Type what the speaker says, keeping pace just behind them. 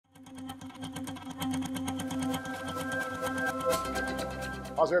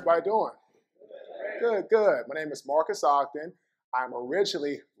How's everybody doing? Good, good. My name is Marques Ogden. I'm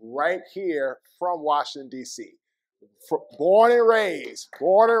originally right here from Washington, D.C. Born and raised.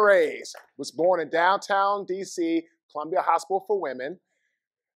 Was born in downtown D.C., Columbia Hospital for Women.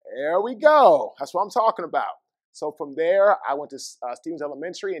 There we go. That's what I'm talking about. So from there, I went to Stevens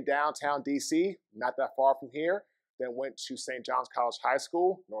Elementary in downtown D.C., not that far from here. Then went to St. John's College High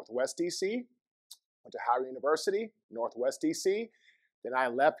School, Northwest D.C. Went to Howard University, Northwest D.C. Then I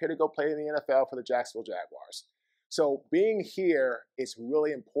left here to go play in the NFL for the Jacksonville Jaguars. So being here is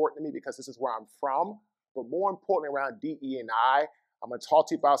really important to me because this is where I'm from. But more importantly, around DE&I, I'm going to talk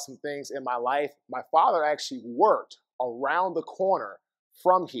to you about some things in my life. My father actually worked around the corner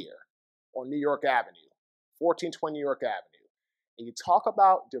from here on New York Avenue, 1420 New York Avenue. And you talk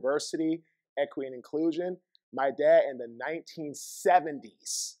about diversity, equity, and inclusion. My dad in the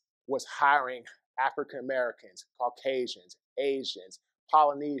 1970s was hiring African Americans, Caucasians, Asians,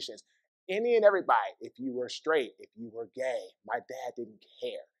 Polynesians, any and everybody. If you were straight, if you were gay, my dad didn't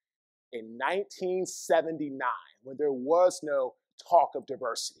care. In 1979, when there was no talk of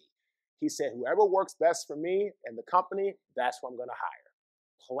diversity, he said, whoever works best for me and the company, that's what I'm going to hire.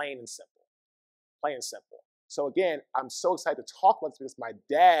 Plain and simple. Plain and simple. So again, I'm so excited to talk about this because my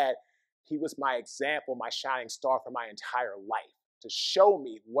dad, he was my example, my shining star for my entire life, to show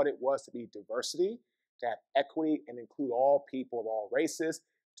me what it was to be diversity, to have equity and include all people of all races,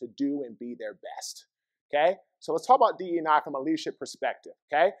 to do and be their best, okay? So let's talk about DE&I from a leadership perspective,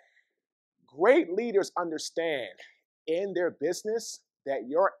 okay? Great leaders understand in their business that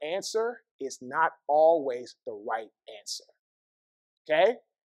your answer is not always the right answer, okay?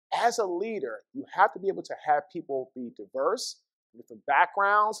 As a leader, you have to be able to have people be diverse, different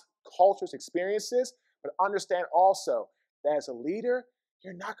backgrounds, cultures, experiences, but understand also that as a leader,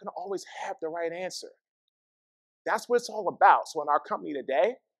 you're not going to always have the right answer. That's what it's all about. So in our company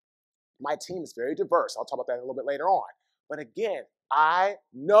today, my team is very diverse. I'll talk about that a little bit later on. But again, I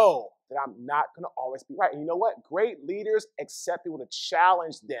know that I'm not going to always be right. And you know what? Great leaders accept people to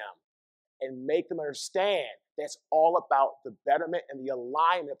challenge them and make them understand that it's all about the betterment and the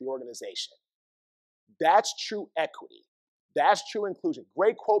alignment of the organization. That's true equity. That's true inclusion.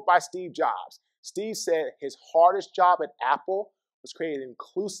 Great quote by Steve Jobs. Steve said his hardest job at Apple was create an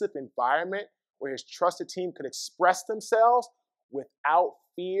inclusive environment where his trusted team could express themselves without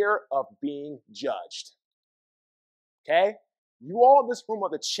fear of being judged. Okay? You all in this room are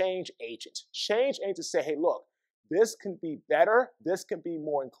the change agents. Change agents say, hey, look, this can be better. This can be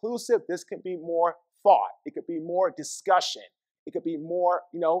more inclusive. This can be more thought. It could be more discussion. It could be more,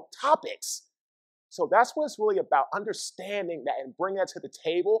 topics. So that's what it's really about, understanding that and bringing that to the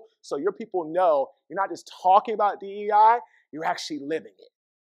table so your people know you're not just talking about DEI, you're actually living it.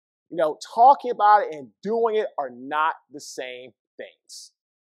 Talking about it and doing it are not the same things.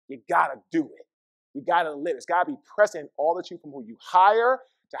 You gotta do it. You gotta live it. It's gotta be present in all that you, from who you hire,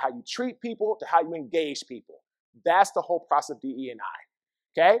 to how you treat people, to how you engage people. That's the whole process of DE&I,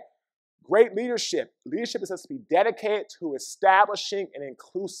 okay? Great leadership. Leadership is supposed to be dedicated to establishing an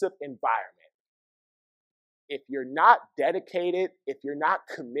inclusive environment. If you're not dedicated, if you're not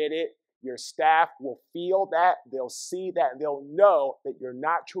committed, your staff will feel that, they'll see that, and they'll know that you're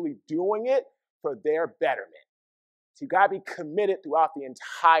not truly doing it for their betterment. So you gotta be committed throughout the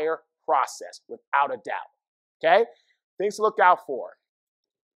entire process, without a doubt, okay? Things to look out for.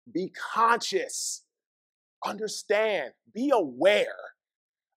 Be conscious, understand, be aware.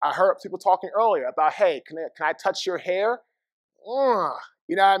 I heard people talking earlier about, hey, can I touch your hair?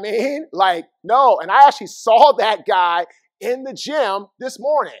 You know what I mean? Like, no. And I actually saw that guy in the gym this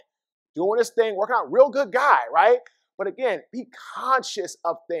morning doing his thing, working out, real good guy, right? But again, be conscious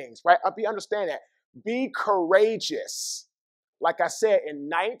of things, right? Understand that. Be courageous. Like I said, in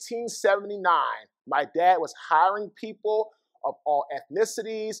 1979, my dad was hiring people of all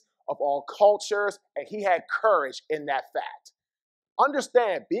ethnicities, of all cultures, and he had courage in that fact.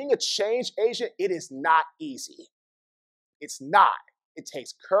 Understand, being a change agent, it is not easy. It's not. It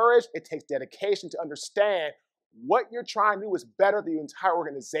takes courage. It takes dedication to understand what you're trying to do is better the entire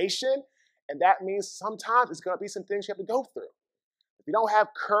organization. And that means sometimes it's going to be some things you have to go through. If you don't have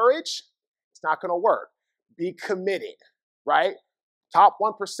courage, it's not going to work. Be committed, right? Top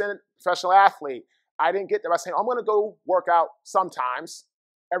 1% professional athlete. I didn't get there by saying, I'm going to go work out sometimes,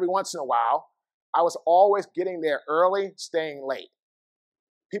 every once in a while. I was always getting there early, staying late.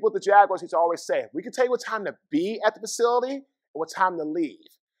 People at the Jaguars used to always say, we can tell you what time to be at the facility and what time to leave.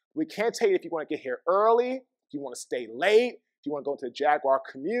 We can't tell you if you want to get here early, if you want to stay late, if you want to go into the Jaguar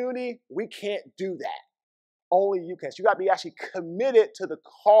community. We can't do that. Only you can. So you got to be actually committed to the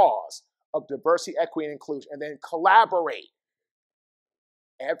cause of diversity, equity, and inclusion, and then collaborate.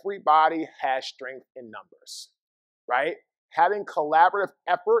 Everybody has strength in numbers, right? Having collaborative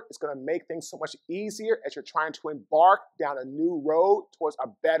effort is going to make things so much easier as you're trying to embark down a new road towards a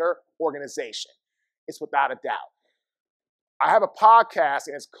better organization. It's without a doubt. I have a podcast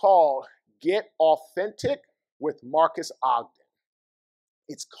and it's called Get Authentic with Marques Ogden.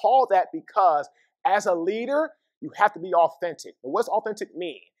 It's called that because as a leader, you have to be authentic. And what does authentic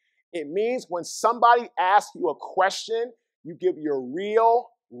mean? It means when somebody asks you a question, you give your real,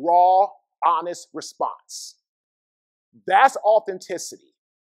 raw, honest response. That's authenticity.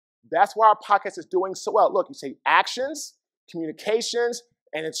 That's why our podcast is doing so well. Look, you say actions, communications,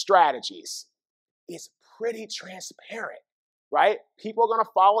 and then strategies. It's pretty transparent, right? People are going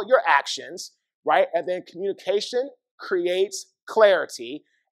to follow your actions, right? And then communication creates clarity,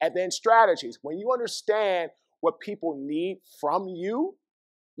 and then strategies. When you understand what people need from you,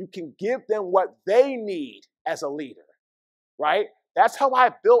 you can give them what they need as a leader, right? That's how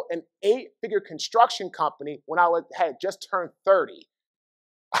I built an 8-figure construction company when I had just turned 30.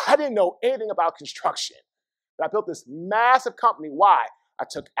 I didn't know anything about construction, but I built this massive company. Why? I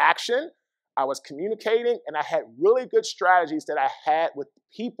took action, I was communicating, and I had really good strategies that I had with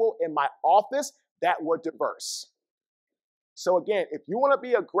people in my office that were diverse. So again, if you want to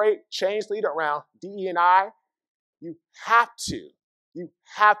be a great change leader around DE&I, you have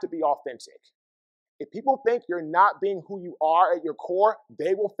to be authentic. If people think you're not being who you are at your core,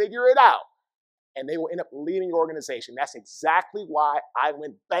 they will figure it out and they will end up leaving your organization. That's exactly why I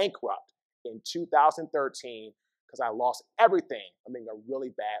went bankrupt in 2013, because I lost everything from being a really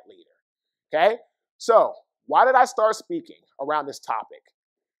bad leader. Okay? So, why did I start speaking around this topic?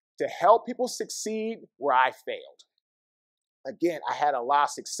 To help people succeed where I failed. Again, I had a lot of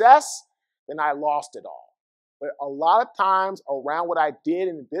success, then I lost it all. But a lot of times around what I did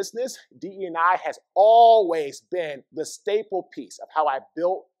in business, DE&I has always been the staple piece of how I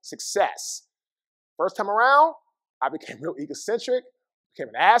built success. First time around, I became real egocentric, became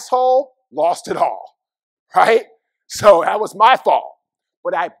an asshole, lost it all, right? So that was my fault.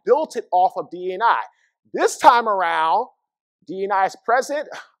 But I built it off of DE&I. This time around, DE&I is present,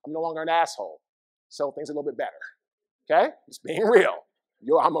 I'm no longer an asshole. So things are a little bit better, okay? Just being real.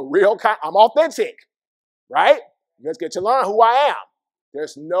 I'm authentic. Right? You guys get to learn who I am.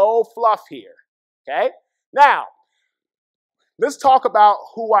 There's no fluff here, okay? Now, let's talk about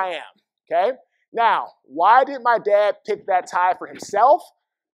who I am, okay? Now, why did my dad pick that tie for himself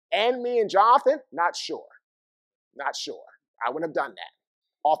and me and Jonathan? Not sure. Not sure. I wouldn't have done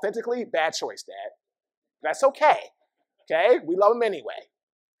that. Authentically, bad choice, Dad. That's okay, okay? We love him anyway.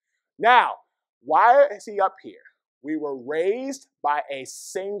 Now, why is he up here? We were raised by a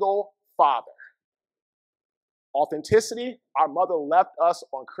single father. Authenticity, our mother left us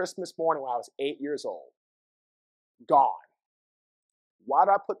on Christmas morning when I was 8 years old. Gone. Why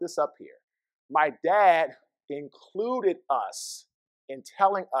did I put this up here? My dad included us in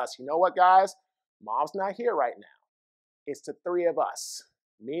telling us, you know what, guys? Mom's not here right now. It's the 3 of us,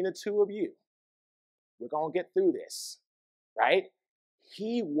 me and the 2 of you. We're going to get through this, right?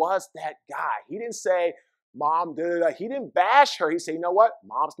 He was that guy. He didn't say, Mom, da-da-da. He didn't bash her. He said, you know what?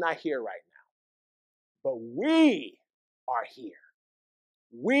 Mom's not here right now. But we are here.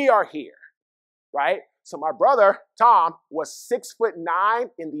 We are here, right? So my brother, Tom, was 6'9"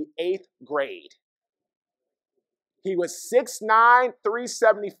 in the 8th grade. He was 6'9",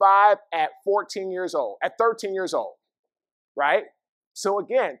 375 at 13 years old, right? So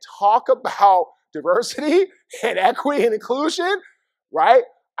again, talk about diversity and equity and inclusion, right?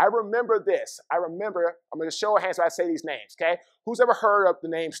 I remember this. I'm going to show a hand so I say these names, okay? Who's ever heard of the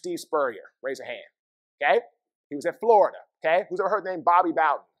name Steve Spurrier? Raise a hand. Okay? He was at Florida. Okay? Who's ever heard the name Bobby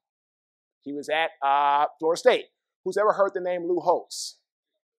Bowden? He was at Florida State. Who's ever heard the name Lou Holtz?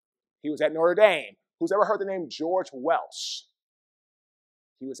 He was at Notre Dame. Who's ever heard the name George Welsh?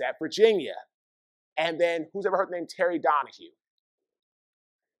 He was at Virginia. And then who's ever heard the name Terry Donahue?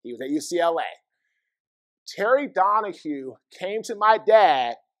 He was at UCLA. Terry Donahue came to my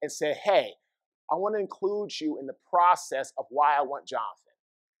dad and said, hey, I want to include you in the process of why I want Jonathan.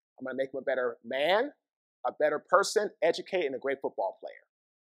 I'm going to make him a better man, a better person, educated, and a great football player.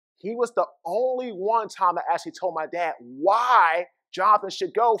 He was the only one time that actually told my dad why Jonathan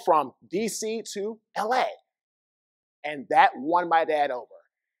should go from DC to LA. And that won my dad over.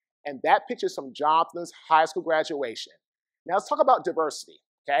 And that picture's from Jonathan's high school graduation. Now let's talk about diversity,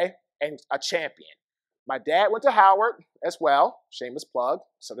 okay? And a champion. My dad went to Howard as well. Shameless plug.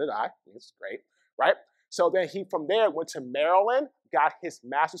 So did I. It's great, right? So then he from there went to Maryland, got his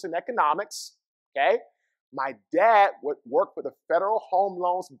master's in economics, okay? My dad would work for the Federal Home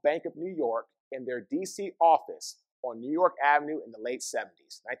Loans Bank of New York in their DC office on New York Avenue in the late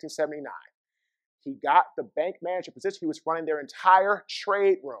 70s, 1979. He got the bank manager position. He was running their entire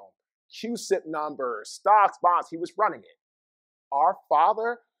trade room, QSIP numbers, stocks, bonds. He was running it. Our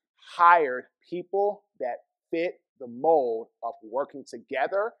father hired people that fit the mold of working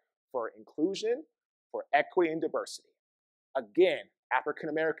together for inclusion, for equity and diversity. Again, African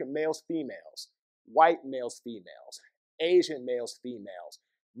American males, females, white males, females, Asian males, females,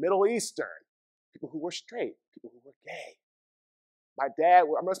 Middle Eastern, people who were straight, people who were gay. My dad, I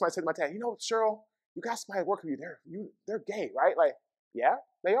remember somebody said to my dad, you know, Cheryl, you got somebody working with you, they're gay, right? Like, yeah,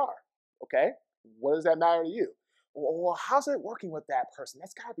 they are. Okay, what does that matter to you? Well, how's it working with that person?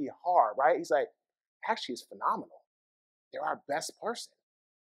 That's gotta be hard, right? He's like, actually, it's phenomenal. They're our best person.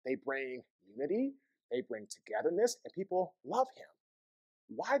 They bring unity, they bring togetherness, and people love him.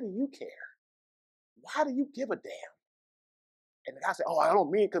 Why do you care? Why do you give a damn? And the guy said, oh, I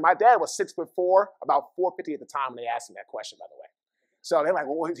don't mean, because my dad was 6'4", about 450 at the time when they asked him that question, by the way. So they're like,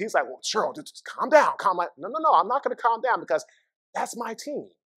 well, he's like, well, Cheryl, just calm down. No, I'm not going to calm down because that's my team,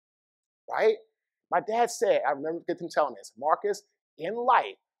 right? My dad said, I remember him telling me this, Marcus, in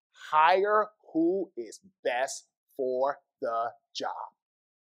life, hire who is best for the job,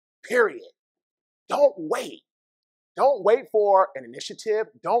 period. Don't wait. Don't wait for an initiative.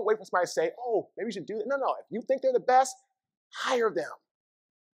 Don't wait for somebody to say, oh, maybe you should do it. No. If you think they're the best, hire them.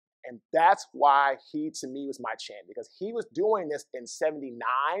 And that's why he, to me, was my champion, because he was doing this in 79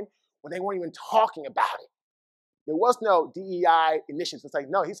 when they weren't even talking about it. There was no DEI initiatives. It's like,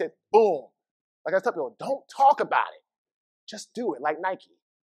 no, he said, boom. Like I tell people, don't talk about it. Just do it, like Nike.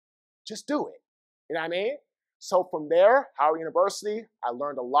 Just do it. You know what I mean? So from there, Howard University, I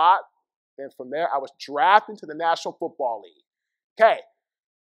learned a lot. Then from there, I was drafted into the National Football League. Okay,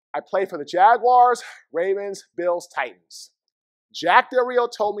 I played for the Jaguars, Ravens, Bills, Titans. Jack Del Rio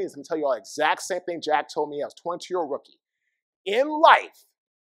told me, I'm going to tell you all the exact same thing Jack told me. I was a 22-year-old rookie. In life,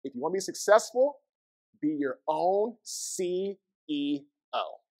 if you want to be successful, be your own CEO.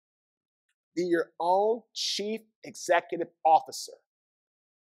 Be your own chief executive officer.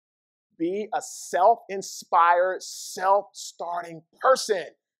 Be a self-inspired, self-starting person,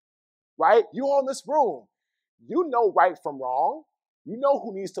 right? You all in this room, you know right from wrong. You know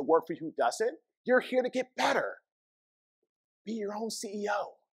who needs to work for you, who doesn't. You're here to get better. Be your own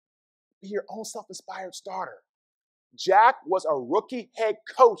CEO. Be your own self-inspired starter. Jack was a rookie head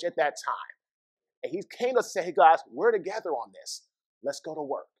coach at that time. And he came to us and said, hey guys, we're together on this. Let's go to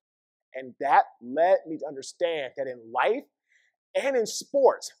work. And that led me to understand that in life and in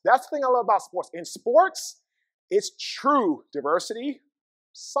sports, that's the thing I love about sports. In sports, it's true diversity.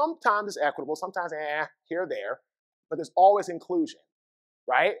 Sometimes it's equitable, sometimes here or there, but there's always inclusion,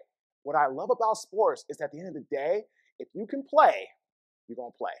 right? What I love about sports is that at the end of the day, if you can play, you're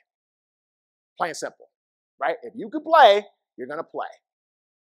going to play. Plain and simple, right? If you can play, you're going to play.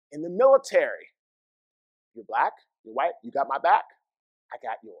 In the military, you're black, you're white, you got my back, I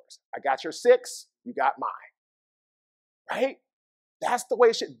got yours. I got your 6, you got mine, right? That's the way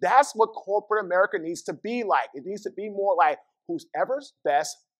it should. That's what corporate America needs to be like. It needs to be more like whoever's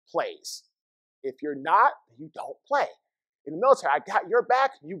best plays. If you're not, you don't play. In the military, I got your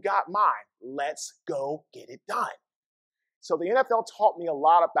back, you got mine. Let's go get it done. So the NFL taught me a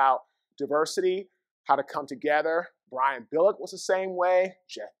lot about diversity, how to come together. Brian Billick was the same way.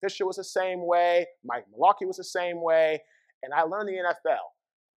 Jeff Fisher was the same way. Mike Mularkey was the same way. And I learned the NFL.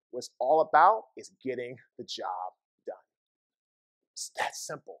 What it's all about is getting the job done. It's that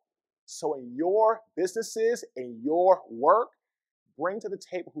simple. So in your businesses, in your work, bring to the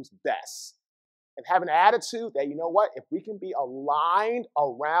table who's best. And have an attitude that, you know what, if we can be aligned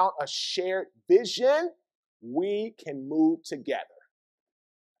around a shared vision, we can move together.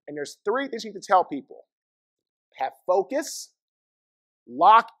 And there's 3 things you need to tell people. Have focus,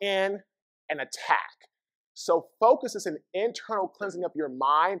 lock in, and attack. So focus is an internal cleansing of your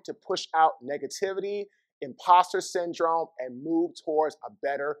mind to push out negativity, imposter syndrome, and move towards a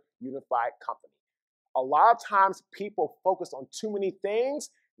better unified company. A lot of times people focus on too many things,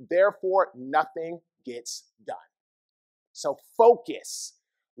 therefore nothing gets done. So focus,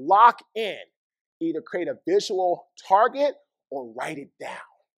 lock in, either create a visual target or write it down.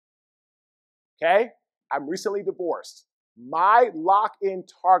 Okay? I'm recently divorced. My lock-in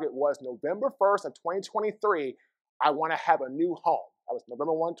target was November 1st of 2023, I want to have a new home. That was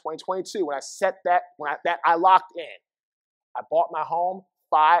November 1, 2022, when I set that, I locked in. I bought my home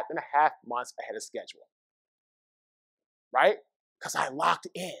 5.5 months ahead of schedule. Right? Because I locked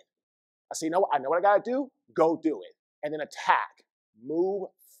in. I said, you know what? I know what I got to do. Go do it. And then attack. Move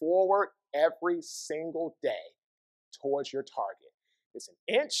forward every single day towards your target. It's an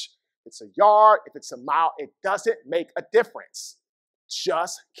inch, it's a yard, if it's a mile, it doesn't make a difference.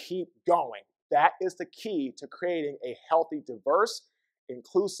 Just keep going. That is the key to creating a healthy, diverse,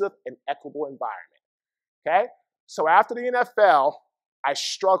 inclusive, and equitable environment. Okay? So after the NFL, I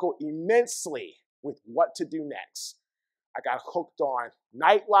struggled immensely with what to do next. I got hooked on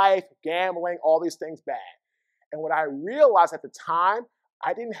nightlife, gambling, all these things bad. And what I realized at the time,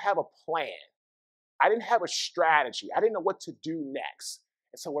 I didn't have a plan. I didn't have a strategy. I didn't know what to do next.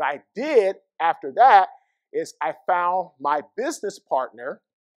 And so what I did after that is I found my business partner,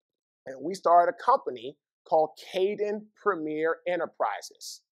 and we started a company called Keynote Premier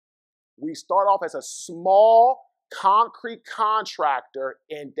Enterprises. We started off as a small concrete contractor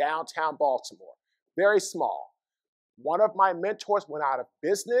in downtown Baltimore, very small. One of my mentors went out of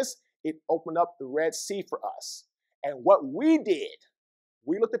business. It opened up the Red Sea for us. And what we did,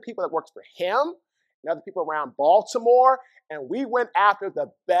 we looked at people that worked for him and other people around Baltimore, and we went after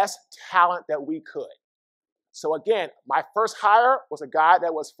the best talent that we could. So again, my first hire was a guy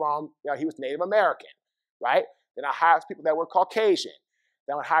that was from, he was Native American, right? Then I hired people that were Caucasian.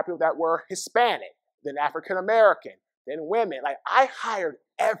 Then I hired people that were Hispanic, then African American, then women. Like, I hired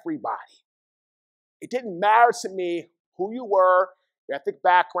everybody. It didn't matter to me who you were, your ethnic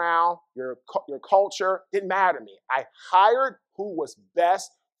background, your culture, didn't matter to me. I hired who was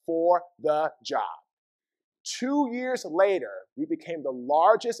best for the job. 2 years later, we became the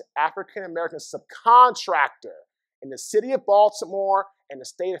largest African American subcontractor in the city of Baltimore and the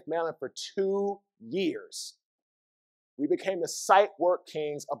state of Maryland for 2 years. We became the site work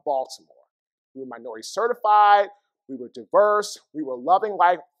kings of Baltimore. We were minority certified, we were diverse, we were loving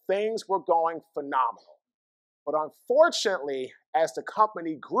life, things were going phenomenal. But unfortunately, as the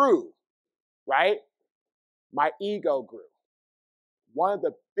company grew, right, my ego grew. One of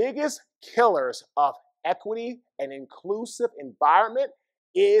the biggest killers of equity and inclusive environment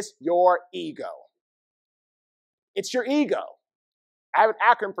is your ego. It's your ego. I have an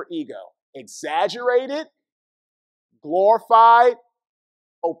acronym for ego. Exaggerated, glorified,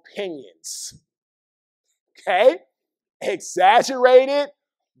 opinions. Okay? Exaggerated,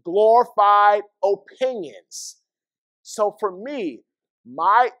 glorified opinions. So for me,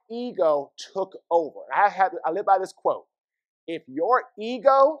 my ego took over. I live by this quote. If your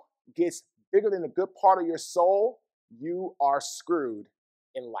ego gets bigger than the good part of your soul, you are screwed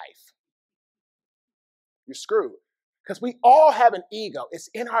in life. You're screwed. Because we all have an ego. It's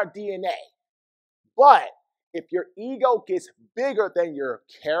in our DNA. But if your ego gets bigger than your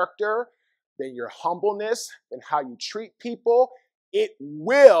character, than your humbleness, than how you treat people, it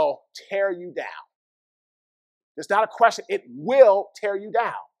will tear you down. There's not a question. It will tear you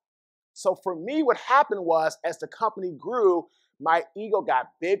down. So for me, what happened was, as the company grew, my ego got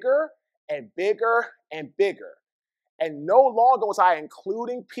bigger and bigger and bigger. And no longer was I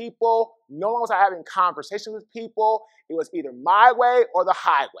including people. No longer was I having conversations with people. It was either my way or the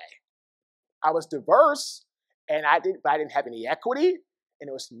highway. I was diverse, but I didn't have any equity, and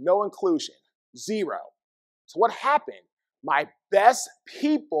there was no inclusion, zero. So what happened? My best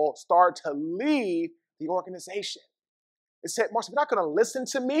people started to leave the organization. They said, Marques, if you're not going to listen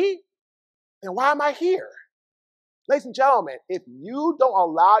to me, then why am I here? Ladies and gentlemen, if you don't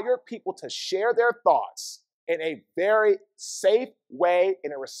allow your people to share their thoughts in a very safe way,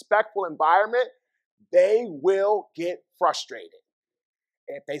 in a respectful environment, they will get frustrated.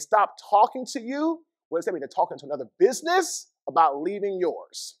 And if they stop talking to you, what does that mean? They're talking to another business about leaving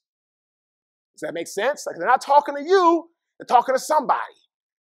yours. Does that make sense? Like, they're not talking to you, they're talking to somebody.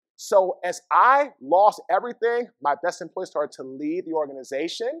 So as I lost everything, my best employees started to leave the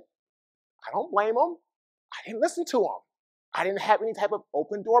organization. I don't blame them. I didn't listen to them. I didn't have any type of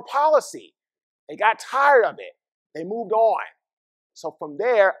open door policy. They got tired of it. They moved on. So from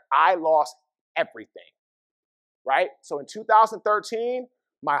there, I lost everything, right? So in 2013,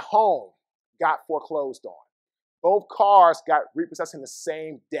 my home got foreclosed on. Both cars got repossessed in the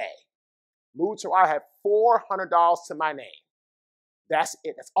same day. Moved to where I had $400 to my name. That's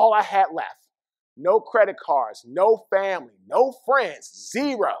it. That's all I had left. No credit cards, no family, no friends,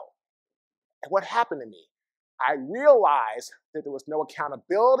 zero. And what happened to me? I realized that there was no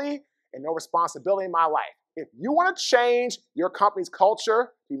accountability and no responsibility in my life. If you want to change your company's culture,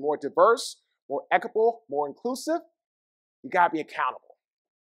 be more diverse, more equitable, more inclusive, you got to be accountable.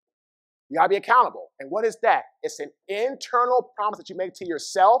 You got to be accountable. And what is that? It's an internal promise that you make to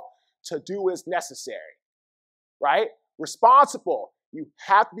yourself to do what is necessary, right? Responsible. You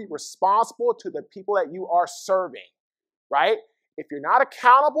have to be responsible to the people that you are serving, right? If you're not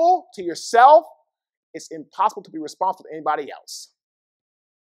accountable to yourself, it's impossible to be responsible to anybody else.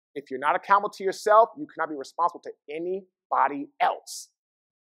 If you're not accountable to yourself, you cannot be responsible to anybody else.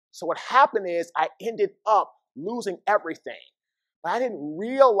 So what happened is I ended up losing everything. But I didn't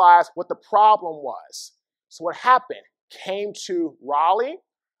realize what the problem was. So what happened? Came to Raleigh.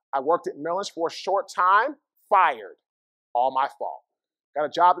 I worked at Millen's for a short time, fired. All my fault. Got a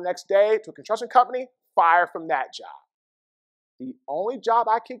job the next day to a construction company, fired from that job. The only job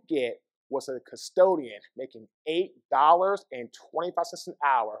I could get was a custodian making $8.25 an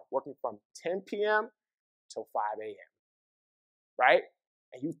hour, working from 10 p.m. till 5 a.m. Right?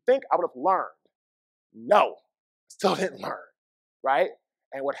 And you think I would have learned. No, still didn't learn. Right?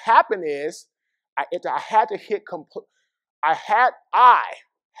 And what happened is I had to hit complete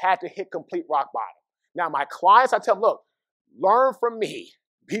rock bottom. Now my clients, I tell them, look, learn from me.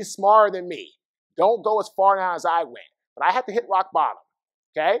 Be smarter than me. Don't go as far down as I went. But I had to hit rock bottom.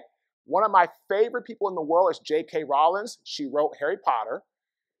 Okay? One of my favorite people in the world is J.K. Rowling. She wrote Harry Potter.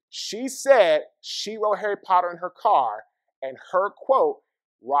 She said she wrote Harry Potter in her car, and her quote,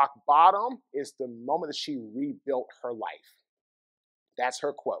 rock bottom is the moment that she rebuilt her life. That's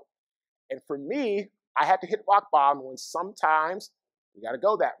her quote. And for me, I had to hit rock bottom when sometimes you got to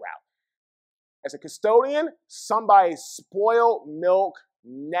go that route. As a custodian, somebody spoiled milk,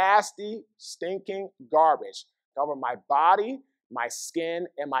 nasty, stinking garbage over my body, my skin,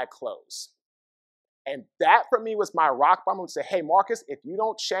 and my clothes. And that for me was my rock bottom. I would say, hey, Marcus, if you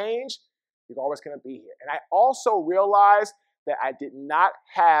don't change, you're always going to be here. And I also realized that I did not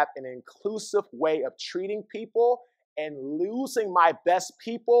have an inclusive way of treating people, and losing my best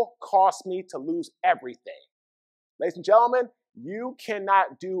people cost me to lose everything. Ladies and gentlemen, you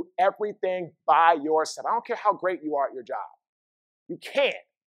cannot do everything by yourself. I don't care how great you are at your job. You can't.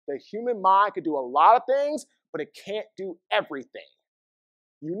 The human mind can do a lot of things, but it can't do everything.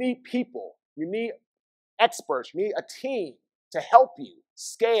 You need people. You need experts. You need a team to help you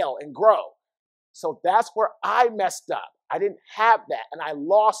scale and grow. So that's where I messed up. I didn't have that, and I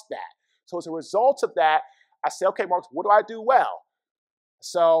lost that. So as a result of that, I said, okay, Marcus, what do I do well?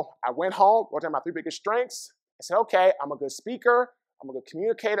 So I went home, wrote down my 3 biggest strengths. I said, okay, I'm a good speaker. I'm a good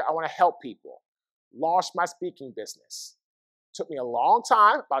communicator. I want to help people. Launched my speaking business. Took me a long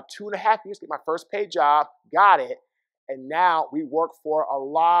time, about 2.5 years to get my first paid job. Got it. And now we work for a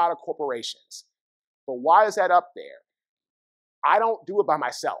lot of corporations. But why is that up there? I don't do it by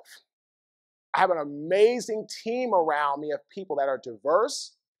myself. I have an amazing team around me of people that are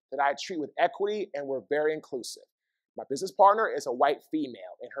diverse, that I treat with equity, and we're very inclusive. My business partner is a white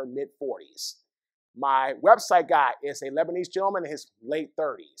female in her mid-40s. My website guy is a Lebanese gentleman in his late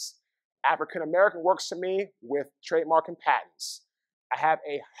 30s. African-American works for me with trademark and patents. I have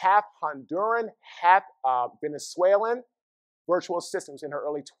a half Honduran, half Venezuelan virtual assistant in her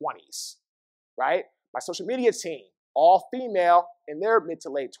early 20s, right? My social media team, all female in their mid to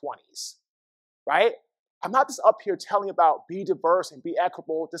late 20s, right? I'm not just up here telling you about be diverse and be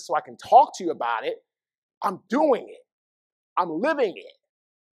equitable just so I can talk to you about it. I'm doing it. I'm living it.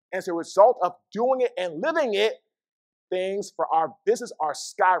 And as a result of doing it and living it, things for our business are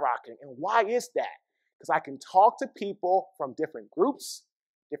skyrocketing. And why is that? Because I can talk to people from different groups,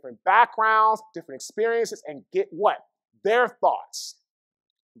 different backgrounds, different experiences, and get what? Their thoughts,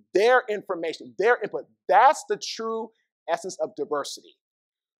 their information, their input. That's the true essence of diversity.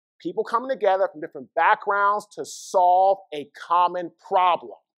 People coming together from different backgrounds to solve a common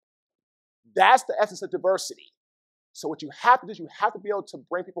problem. That's the essence of diversity. So what you have to do is you have to be able to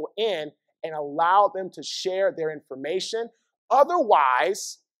bring people in and allow them to share their information.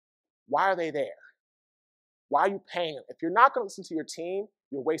 Otherwise, why are they there? Why are you paying them? If you're not going to listen to your team,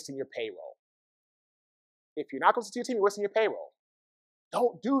 you're wasting your payroll. If you're not going to listen to your team, you're wasting your payroll.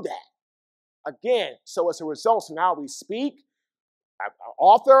 Don't do that. Again, so as a result, so now we speak, I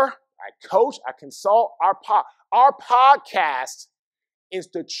author, I coach, I consult. Our podcast is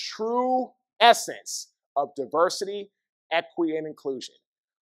the true essence of diversity, equity, and inclusion.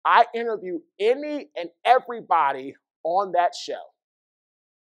 I interview any and everybody on that show.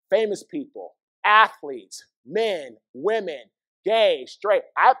 Famous people, athletes, men, women, gay, straight.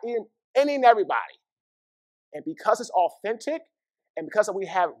 I've interviewed any and everybody. And because it's authentic, and because we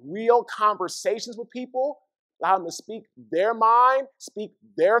have real conversations with people, allow them to speak their mind, speak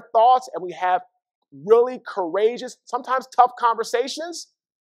their thoughts, and we have really courageous, sometimes tough conversations,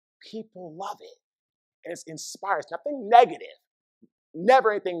 people love it. And it's inspiring. It's nothing negative.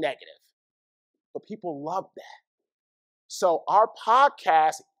 Never anything negative. But people love that. So our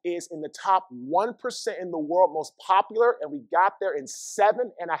podcast is in the top 1% in the world, most popular, and we got there in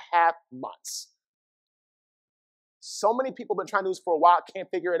 7.5 months. So many people have been trying to do this for a while, can't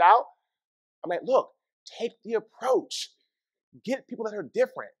figure it out. I'm like, look, take the approach. Get people that are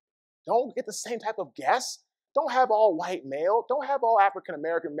different. Don't get the same type of guests. Don't have all white male. Don't have all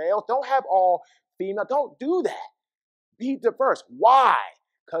African-American male. Don't have all female. Don't do that. Be diverse. Why?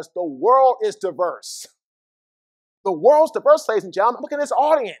 Because the world is diverse. The world's diverse, ladies and gentlemen. Look at this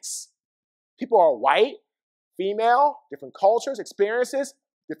audience. People are white, female, different cultures, experiences,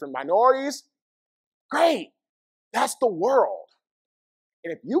 different minorities. Great. That's the world.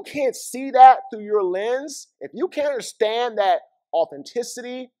 And if you can't see that through your lens, if you can't understand that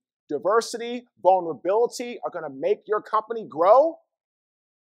authenticity, diversity, vulnerability are going to make your company grow,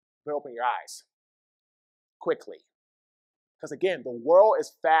 then open your eyes quickly. Because again, the world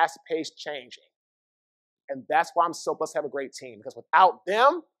is fast-paced changing. And that's why I'm so blessed to have a great team. Because without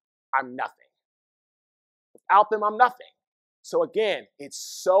them, I'm nothing. Without them, I'm nothing. So again, it's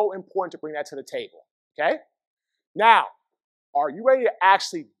so important to bring that to the table. Okay? Now, are you ready to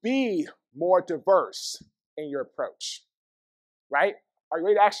actually be more diverse in your approach? Right? Are you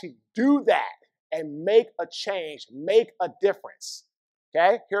ready to actually do that and make a change, make a difference?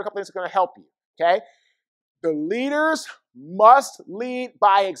 Okay? Here are a couple things that are going to help you. Okay? The leaders must lead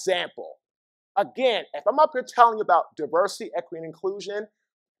by example. Again, if I'm up here telling you about diversity, equity, and inclusion,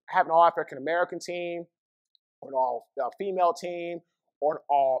 I have an all African American team, or an all female team, or an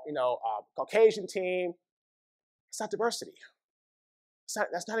all Caucasian team. It's not diversity.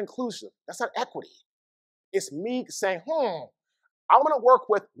 That's not inclusive. That's not equity. It's me saying, I want to work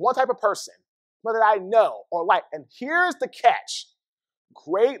with one type of person, whether I know or like. And here's the catch.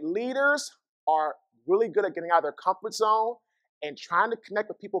 Great leaders are really good at getting out of their comfort zone and trying to connect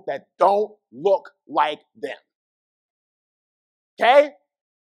with people that don't look like them. Okay?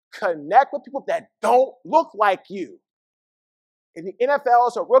 Connect with people that don't look like you. In the NFL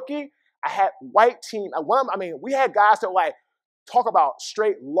as a rookie, I had white team. We had guys that were like, talk about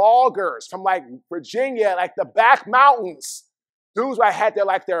straight loggers from like Virginia, like the back mountains. Dudes I had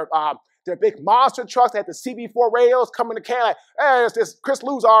their big monster trucks. They had the CB4 radios coming to Canada. Like, hey, it's this Chris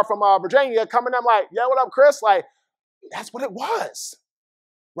Luzar from Virginia coming. I'm like, yeah, what up, Chris? Like, that's what it was,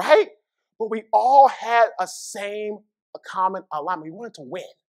 right? But we all had a common alignment. We wanted to win,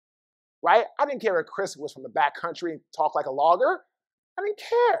 right? I didn't care if Chris was from the back country and talked like a logger. I didn't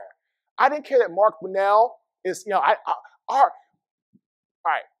care. I didn't care that Mark Bunnell is, all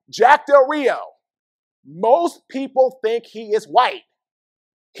right, Jack Del Rio. Most people think he is white.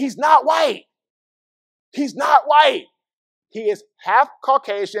 He's not white. He's not white. He is half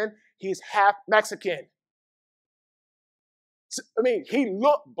Caucasian. He's half Mexican. He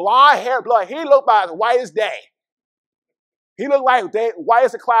looked blonde hair, blood. He looked about as white as day. He looked like white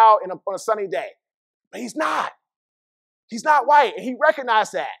as a cloud on a sunny day. But he's not. He's not white, and he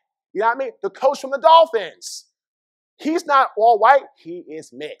recognized that. You know what I mean? The coach from the Dolphins. He's not all white. He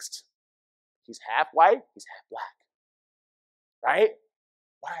is mixed. He's half white. He's half black. Right?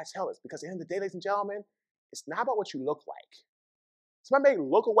 Why do I tell this? Because at the end of the day, ladies and gentlemen, it's not about what you look like. Somebody may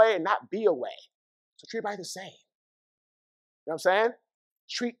look away and not be away. So treat everybody the same. You know what I'm saying?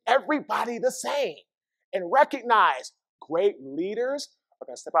 Treat everybody the same. And recognize great leaders are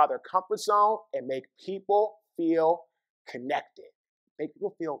going to step out of their comfort zone and make people feel connected. Make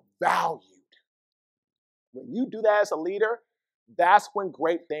people feel valued. When you do that as a leader, that's when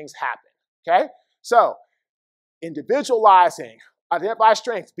great things happen. Okay? So, individualizing, identify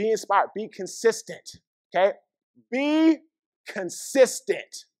strengths, be inspired, be consistent. Okay? Be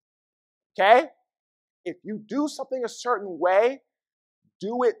consistent. Okay? If you do something a certain way,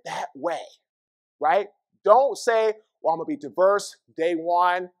 do it that way. Right? Don't say, well, I'm going to be diverse day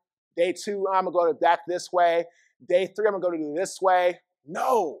 1, day 2, I'm going to go back this way, day 3, I'm going to go this way.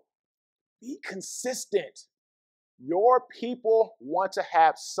 No. Be consistent. Your people want to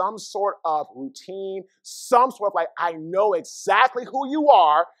have some sort of routine, some sort of like, I know exactly who you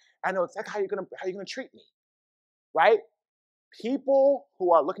are. I know exactly how you're gonna treat me, right? People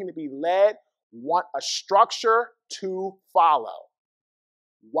who are looking to be led want a structure to follow.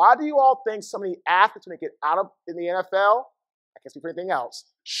 Why do you all think so many athletes, when they get in the NFL, I can't speak for anything else,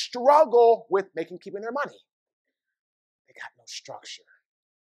 struggle with keeping their money? They got no structure.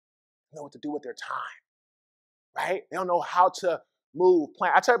 They don't know what to do with their time. Right? They don't know how to move,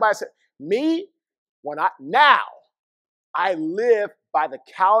 plan. I tell everybody, I live by the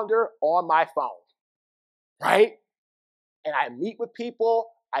calendar on my phone, right? And I meet with people,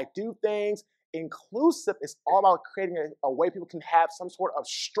 I do things. Inclusive is all about creating a way people can have some sort of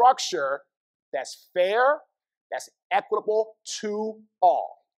structure that's fair, that's equitable to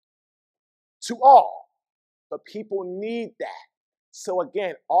all. To all. But people need that. So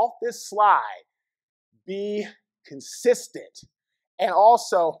again, off this slide, be consistent and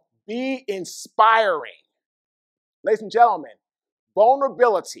also be inspiring. Ladies and gentlemen,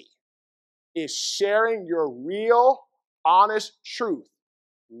 vulnerability, is sharing your real, honest truth,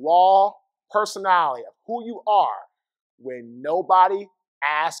 raw personality of who you are when nobody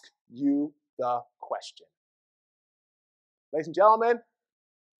asks you the question. Ladies and gentlemen,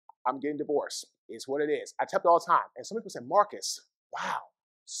 I'm getting divorced. It's what it is. I tell people all the time. And some people say, Marcus, wow,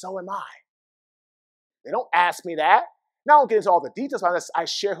 so am I. They don't ask me that. Now I don't get into all the details about this. I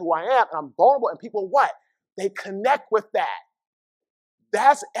share who I am, and I'm vulnerable, and people what? They connect with that.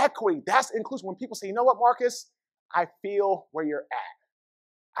 That's equity. That's inclusion. When people say, you know what, Marcus? I feel where you're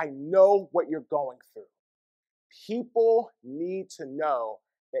at. I know what you're going through. People need to know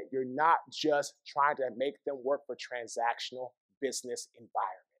that you're not just trying to make them work for transactional business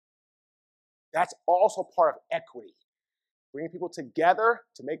environment. That's also part of equity. Bringing people together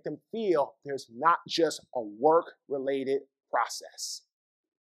to make them feel there's not just a work-related process.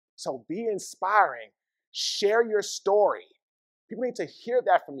 So be inspiring. Share your story. People need to hear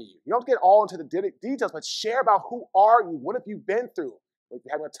that from you. You don't get all into the details, but share about who are you? What have you been through? If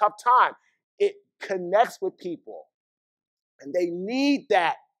you're having a tough time, it connects with people. And they need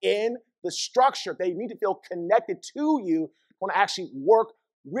that in the structure. They need to feel connected to you, want to actually work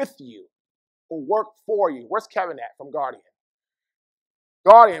with you or work for you. Where's Kevin at from Guardian?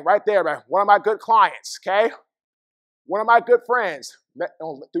 Guardian, right there, man. One of my good clients, okay? One of my good friends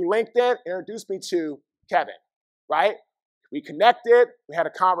through LinkedIn introduced me to Kevin, right? We connected. We had a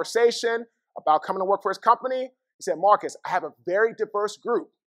conversation about coming to work for his company. He said, Marcus, I have a very diverse group.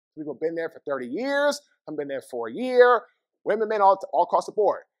 People have been there for 30 years. I've been there for a year. Women, men, all across the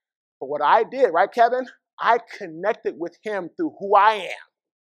board. But what I did, right, Kevin? I connected with him through who I am.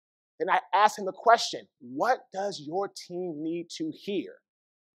 And I asked him the question, what does your team need to hear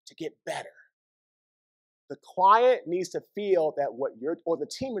to get better? The client needs to feel that or the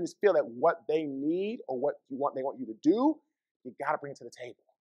team needs to feel that what they need or what they want you to do, you got to bring it to the table.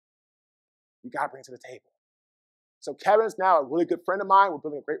 You got to bring it to the table. So Kevin's now a really good friend of mine. We're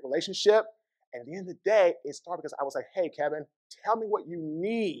building a great relationship. And at the end of the day, it started because I was like, hey, Kevin, tell me what you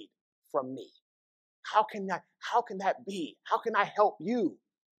need from me. How can that be? How can I help you?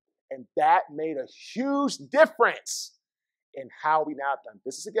 And that made a huge difference in how we now have done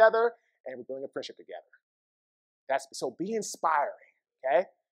business together and we're building a friendship together. So be inspiring, okay?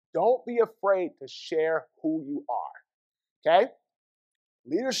 Don't be afraid to share who you are, okay?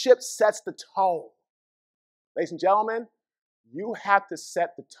 Leadership sets the tone. Ladies and gentlemen, you have to set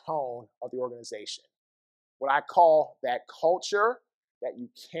the tone of the organization. What I call that culture that you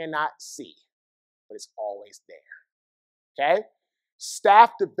cannot see, but it's always there, okay?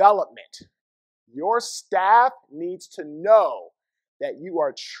 Staff development. Your staff needs to know that you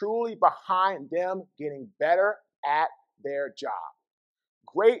are truly behind them getting better at their job.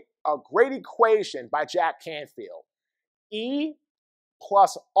 A great equation by Jack Canfield. E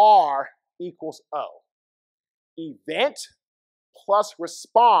plus R equals O. Event plus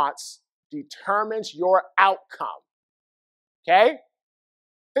response determines your outcome. Okay?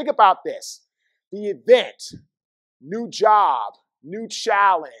 Think about this. The event, new job, new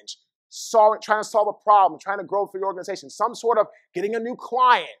challenge, trying to solve a problem, trying to grow for your organization, some sort of getting a new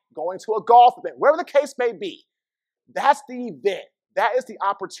client, going to a golf event, whatever the case may be. That's the event. That is the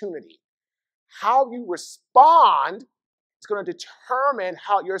opportunity. How you respond is going to determine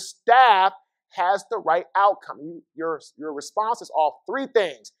how your staff has the right outcome. Your response is all three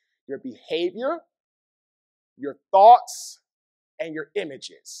things: your behavior, your thoughts, and your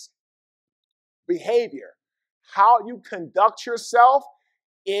images. Behavior, how you conduct yourself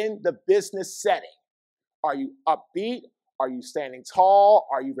in the business setting. Are you upbeat? Are you standing tall?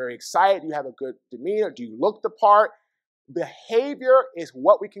 Are you very excited? Do you have a good demeanor? Do you look the part? Behavior is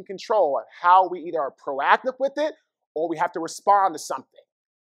what we can control and how we either are proactive with it or we have to respond to something.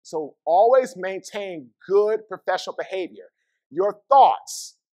 So always maintain good professional behavior. Your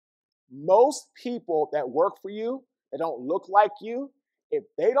thoughts. Most people that work for you, that don't look like you, if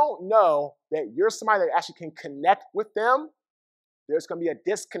they don't know that you're somebody that actually can connect with them, there's going to be a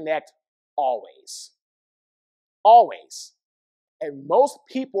disconnect always. Always. And most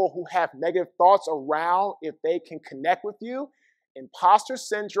people who have negative thoughts around if they can connect with you, imposter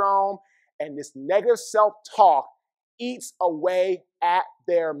syndrome and this negative self-talk eats away at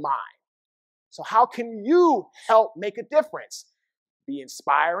their mind. So how can you help make a difference? Be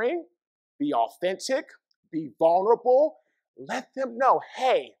inspiring, be authentic, be vulnerable. Let them know,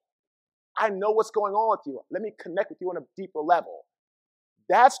 hey, I know what's going on with you. Let me connect with you on a deeper level.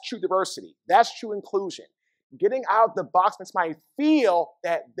 That's true diversity. That's true inclusion. Getting out of the box makes somebody feel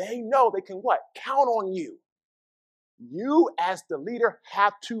that they know they can what? Count on you. You as the leader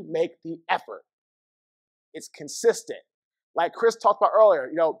have to make the effort. It's consistent. Like Chris talked about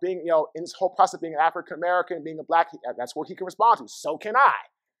earlier, being, in this whole process of being an African American, being a black, that's what he can respond to. So can I.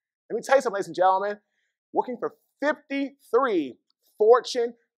 Let me tell you something, ladies and gentlemen. Working for 53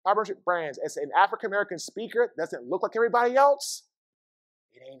 Fortune 500 brands as an African American speaker that doesn't look like everybody else,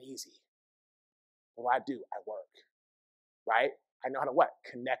 it ain't easy. What do? I work, right? I know how to what?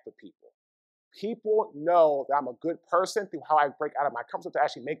 Connect with people. People know that I'm a good person through how I break out of my comfort zone to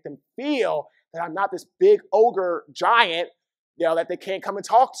actually make them feel that I'm not this big ogre giant, that they can't come and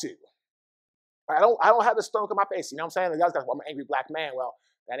talk to. I don't have the stone look on my face. You know what I'm saying? The guys go, well, I'm an angry black man. Well,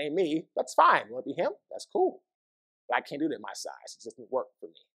 that ain't me. That's fine. You want to be him? That's cool. But I can't do that at my size. It doesn't work for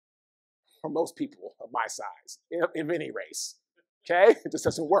me. For most people of my size, in any race. Okay? It just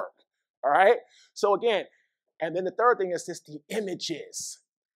doesn't work. All right? So again, and then the third thing is just the images.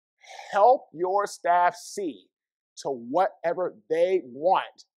 Help your staff see to whatever they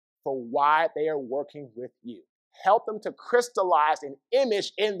want for why they are working with you. Help them to crystallize an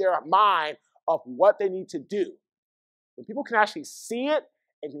image in their mind of what they need to do. When people can actually see it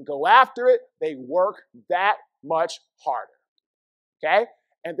and can go after it, they work that much harder. Okay?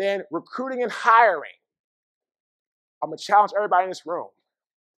 And then recruiting and hiring. I'm going to challenge everybody in this room.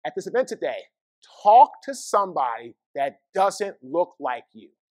 At this event today, talk to somebody that doesn't look like you.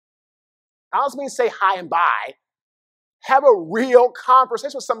 I don't mean say hi and bye. Have a real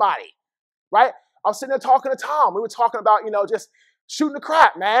conversation with somebody, right? I was sitting there talking to Tom. We were talking about, just shooting the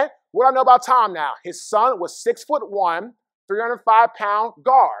crap, man. What I know about Tom now, his son was 6'1", 305-pound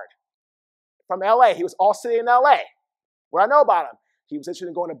guard from LA. He was all city in LA. What I know about him, he was interested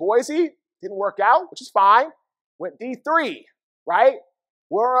in going to Boise, didn't work out, which is fine. Went D3, right?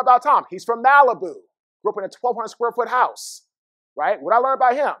 What I know about Tom, he's from Malibu, grew up in a 1,200 square foot house, right? What I learned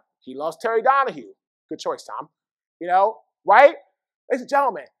about him, he loves Terry Donahue. Good choice, Tom. Right? Ladies and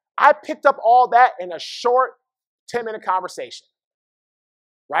gentlemen, I picked up all that in a short 10-minute conversation,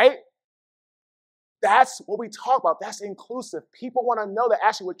 right? That's what we talk about. That's inclusive. People want to know that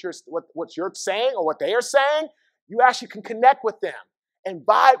actually what you're saying or what they are saying, you actually can connect with them and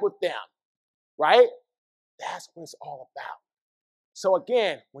vibe with them, right? That's what it's all about. So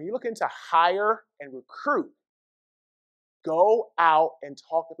again, when you look into hire and recruit, go out and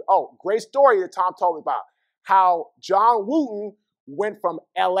talk to people. Oh, great story that Tom told me about. How John Wooten went from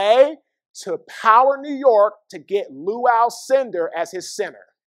LA to Power, New York to get Luau Cinder as his center.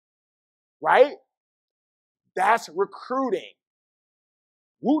 Right? That's recruiting.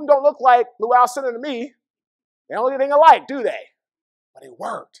 Wooten don't look like Luau Cinder to me. They don't look anything alike, do they? But it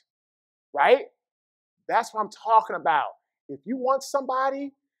worked. Right? That's what I'm talking about. If you want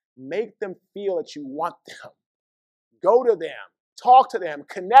somebody, make them feel that you want them. Go to them. Talk to them.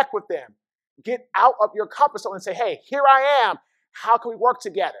 Connect with them. Get out of your comfort zone and say, hey, here I am. How can we work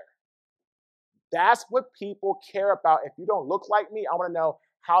together? That's what people care about. If you don't look like me, I want to know,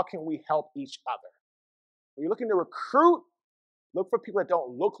 how can we help each other? When you're looking to recruit, look for people that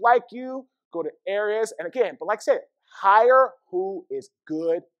don't look like you. Go to areas. And again, but like I said, hire who is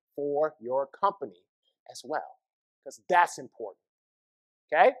good for your company as well, because that's important.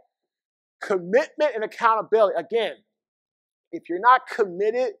 Okay? Commitment and accountability. Again, if you're not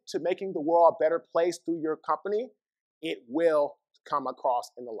committed to making the world a better place through your company, it will come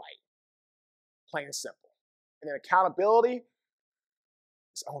across in the light. Plain and simple. And then accountability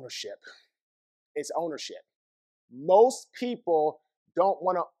is ownership. It's ownership. Most people don't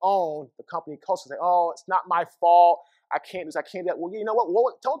want to own the company culture. Say, oh, it's not my fault. I can't do this. I can't do that. Well, you know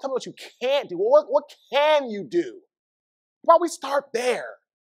what? Don't tell me what you can't do. Well, what can you do? Why don't we start there,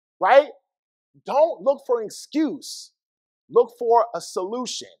 right? Don't look for an excuse. Look for a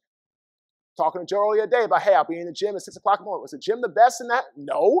solution. Talking to Joe earlier today about, hey, I'll be in the gym at 6 o'clock in the morning. Was the gym the best in that?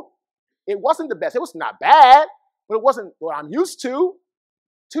 No, it wasn't the best. It was not bad, but it wasn't what I'm used to.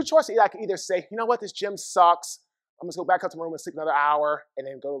 Two choices. I can either say, you know what, this gym sucks. I'm just going to go back up to my room and sleep another hour and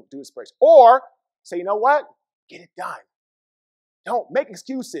then go do this break. Or say, you know what, get it done. Don't make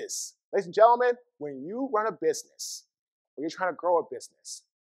excuses. Ladies and gentlemen, when you run a business, when you're trying to grow a business,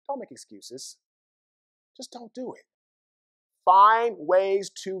 don't make excuses. Just don't do it. Find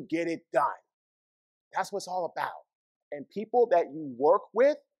ways to get it done. That's what it's all about. And people that you work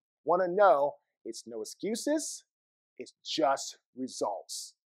with want to know it's no excuses, it's just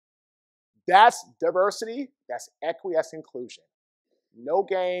results. That's diversity, that's equity, that's inclusion. No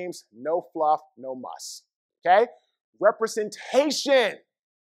games, no fluff, no muss. Okay? Representation.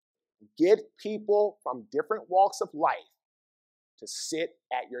 Get people from different walks of life to sit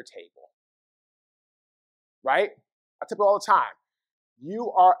at your table. Right? I tell people all the time,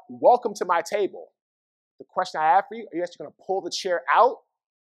 you are welcome to my table. The question I have for you, are you actually going to pull the chair out,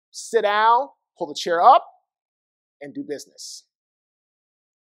 sit down, pull the chair up, and do business?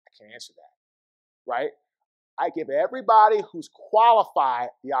 I can't answer that, right? I give everybody who's qualified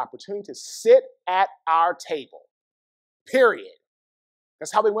the opportunity to sit at our table, period.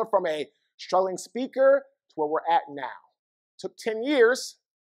 That's how we went from a struggling speaker to where we're at now. Took 10 years,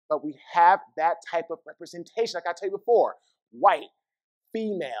 but we have that type of representation. Like I told you before, white,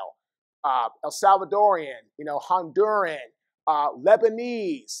 female, El Salvadorian, Honduran,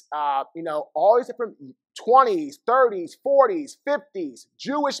 Lebanese, all these different 20s, 30s, 40s, 50s,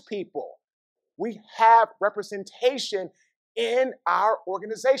 Jewish people. We have representation in our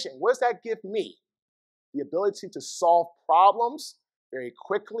organization. What does that give me? The ability to solve problems very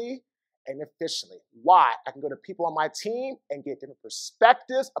quickly and efficiently. Why? I can go to people on my team and get different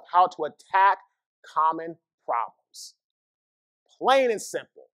perspectives of how to attack common problems. Plain and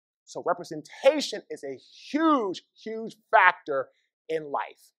simple. So representation is a huge, huge factor in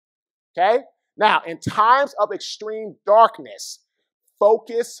life. Okay? Now, in times of extreme darkness,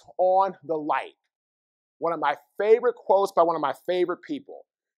 focus on the light. One of my favorite quotes by one of my favorite people.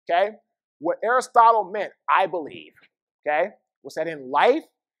 Okay? What Aristotle meant, I believe, okay, was that in life,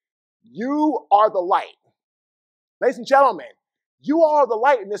 you are the light. Ladies and gentlemen, you are the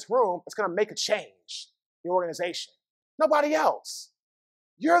light in this room that's going to make a change in your organization. Nobody else.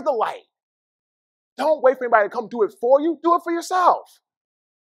 You're the light. Don't wait for anybody to come do it for you. Do it for yourself.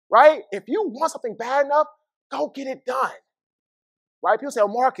 Right? If you want something bad enough, go get it done. Right? People say, oh,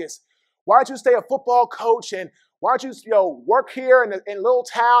 Marques, why don't you stay a football coach and why don't you, work here in a little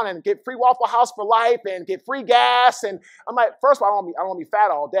town and get free Waffle House for life and get free gas? And I'm like, first of all, I don't want to be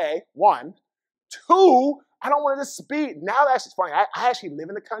fat all day, one. Two, I don't want to just be, now that's just funny, I actually live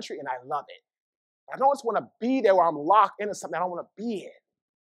in the country and I love it. I don't just want to be there where I'm locked into something I don't want to be in,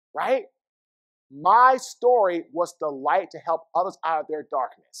 right? My story was the light to help others out of their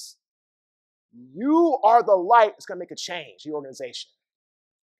darkness. You are the light that's going to make a change in your organization.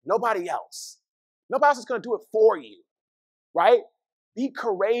 Nobody else. Nobody else is going to do it for you, right? Be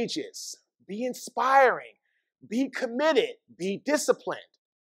courageous. Be inspiring. Be committed. Be disciplined,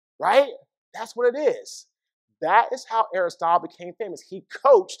 right? That's what it is. That is how Aristotle became famous. He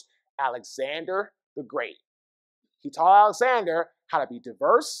coached Alexander the Great. He taught Alexander how to be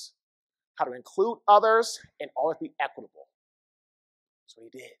diverse, how to include others, and always be equitable. That's what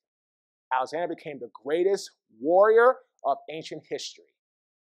he did. Alexander became the greatest warrior of ancient history.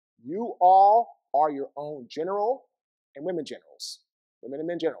 You all are your own general and women generals. Women and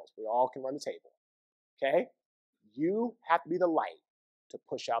men generals. We all can run the table. Okay? You have to be the light to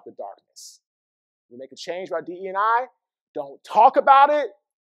push out the darkness. You make a change about DE&I, don't talk about it,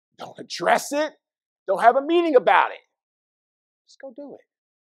 don't address it, don't have a meeting about it. Just go do it.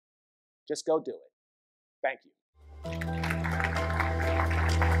 Just go do it. Thank you.